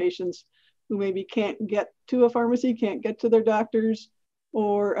 vaccine to patients who maybe can't get to a pharmacy, can't get to their doctors,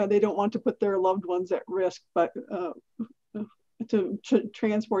 or they don't want to put their loved ones at risk, but to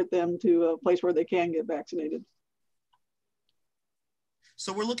transport them to a place where they can get vaccinated?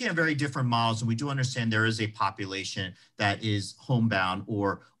 So we're looking at very different models, and we do understand there is a population that is homebound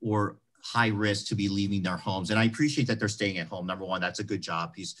or high risk to be leaving their homes. And I appreciate that they're staying at home. Number one, that's a good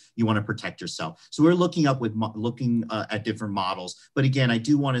job because you want to protect yourself. So we're looking at different models. But again, I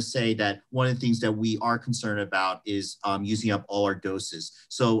do want to say that one of the things that we are concerned about is using up all our doses.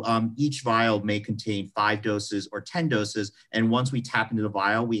 So each vial may contain 5 doses or 10 doses. And once we tap into the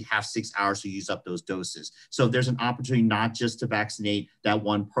vial, we have 6 hours to use up those doses. So there's an opportunity not just to vaccinate that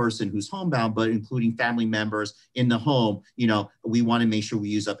one person who's homebound, but including family members in the home. We want to make sure we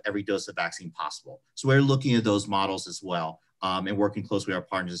use up every dose of vaccine possible. So we're looking at those models as well and working closely with our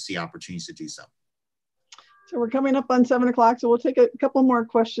partners to see opportunities to do so. So we're coming up on 7 o'clock, so we'll take a couple more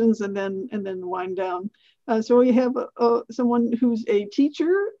questions and then wind down. So we have someone who's a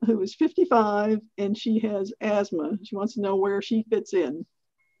teacher who is 55 and she has asthma. She wants to know where she fits in.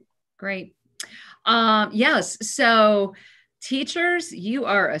 Great. Yes. So teachers, you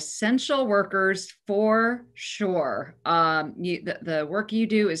are essential workers for sure. The work you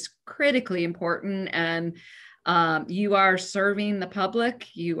do is critically important, and you are serving the public.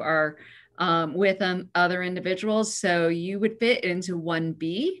 You are with other individuals, so you would fit into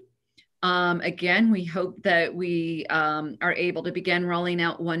 1B. Again, we hope that we are able to begin rolling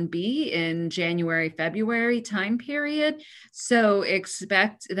out 1B in January, February time period. So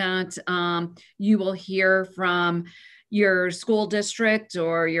expect that you will hear from your school district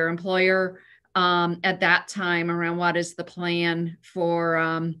or your employer at that time around what is the plan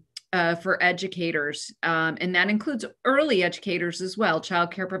for educators. And that includes early educators as well.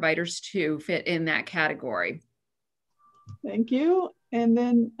 Child care providers too fit in that category. Thank you. And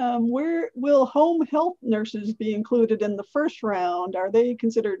then where will home health nurses be included in the first round? Are they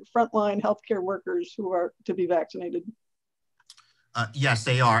considered frontline healthcare workers who are to be vaccinated? Yes,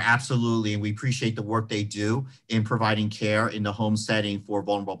 they are, absolutely. And we appreciate the work they do in providing care in the home setting for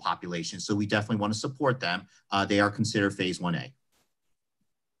vulnerable populations. So we definitely want to support them. They are considered phase 1A.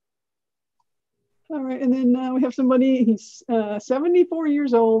 All right, and then we have somebody, he's 74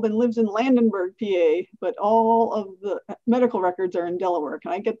 years old and lives in Landenberg, PA, but all of the medical records are in Delaware.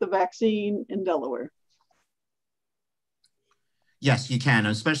 Can I get the vaccine in Delaware? Yes, you can,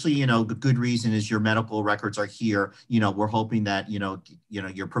 especially, the good reason is your medical records are here. We're hoping that,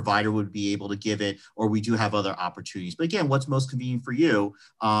 your provider would be able to give it, or we do have other opportunities. But again, what's most convenient for you,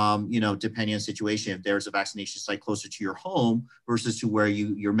 depending on the situation, if there's a vaccination site closer to your home versus to where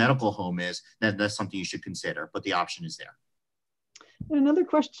your medical home is, that's something you should consider, but the option is there. Another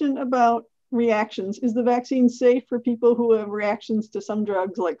question about reactions. Is the vaccine safe for people who have reactions to some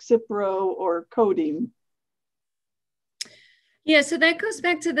drugs like Cipro or codeine? Yeah, so that goes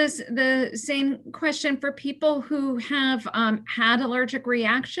back to the same question for people who have had allergic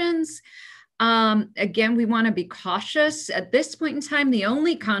reactions. Again, we want to be cautious. At this point in time, the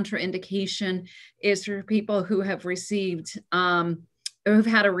only contraindication is for people who have received, who've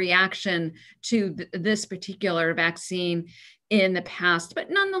had a reaction to this particular vaccine in the past. But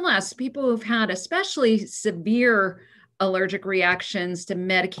nonetheless, people who've had especially severe allergic reactions to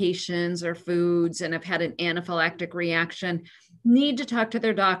medications or foods and have had an anaphylactic reaction need to talk to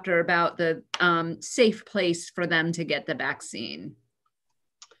their doctor about the safe place for them to get the vaccine.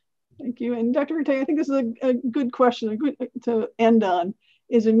 Thank you. And Dr. Rattay, I think this is a good question, good to end on.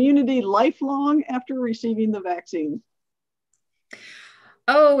 Is immunity lifelong after receiving the vaccine?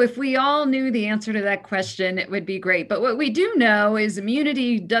 Oh, if we all knew the answer to that question, it would be great. But what we do know is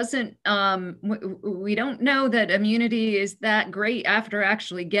immunity doesn't, we don't know that immunity is that great after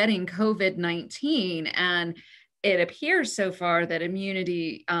actually getting COVID-19. And it appears so far that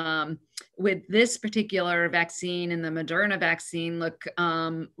immunity with this particular vaccine and the Moderna vaccine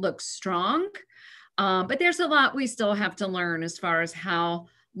looks strong. But there's a lot we still have to learn as far as how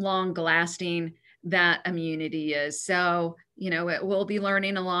long lasting that immunity is. So, it will be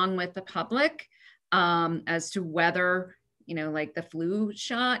learning along with the public as to whether, like the flu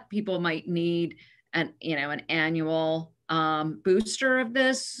shot, people might need an annual booster of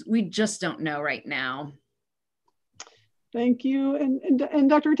this. We just don't know right now. Thank you. And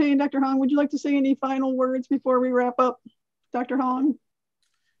Dr. Rattay and Dr. Hong, would you like to say any final words before we wrap up? Dr. Hong?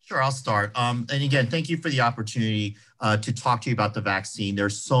 Sure, I'll start. And again, thank you for the opportunity to talk to you about the vaccine.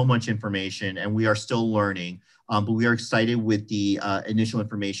 There's so much information and we are still learning, but we are excited with the initial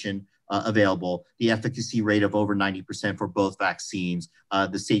information available, the efficacy rate of over 90% for both vaccines.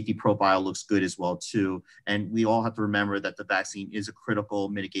 The safety profile looks good as well too. And we all have to remember that the vaccine is a critical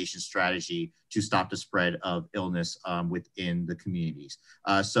mitigation strategy to stop the spread of illness within the communities.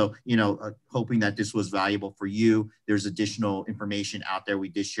 Hoping that this was valuable for you. There's additional information out there. We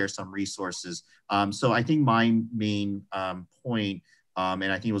did share some resources. So I think my main point, and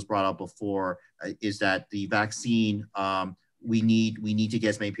I think it was brought up before, is that the vaccine, we need to get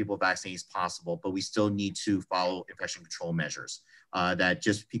as many people vaccinated as possible, but we still need to follow infection control measures. That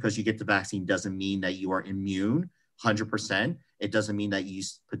just because you get the vaccine doesn't mean that you are immune 100%. It doesn't mean that you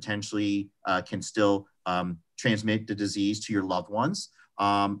potentially can still transmit the disease to your loved ones.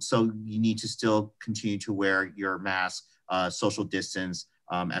 So you need to still continue to wear your mask, social distance,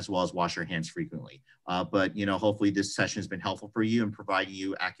 as well as wash your hands frequently. But hopefully this session has been helpful for you and providing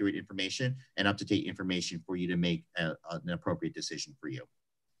you accurate information and up-to-date information for you to make an appropriate decision for you.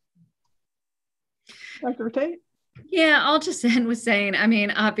 Dr. Rattay? Yeah, I'll just end with saying,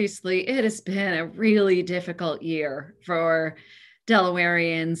 obviously it has been a really difficult year for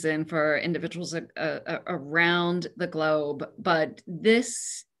Delawareans and for individuals around the globe, but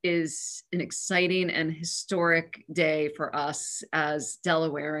this is an exciting and historic day for us as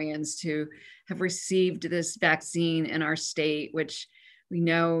Delawareans to have received this vaccine in our state, which we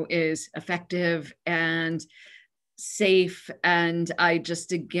know is effective and safe. And I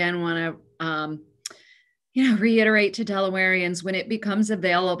just again want to reiterate to Delawareans, when it becomes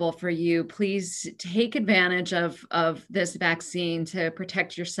available for you, please take advantage of this vaccine to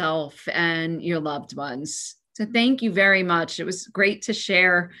protect yourself and your loved ones. So thank you very much. It was great to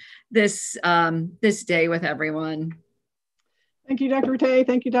share this day with everyone. Thank you, Dr. Rattay.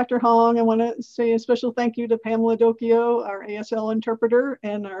 Thank you, Dr. Hong. I want to say a special thank you to Pamela Docchio, our ASL interpreter,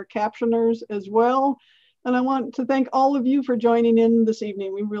 and our captioners as well. And I want to thank all of you for joining in this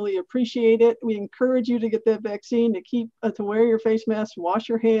evening. We really appreciate it. We encourage you to get that vaccine, to wear your face mask, wash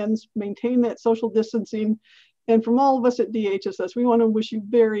your hands, maintain that social distancing. And from all of us at DHSS, we want to wish you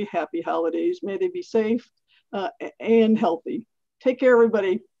very happy holidays. May they be safe and healthy. Take care,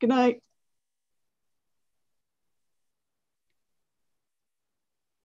 everybody. Good night.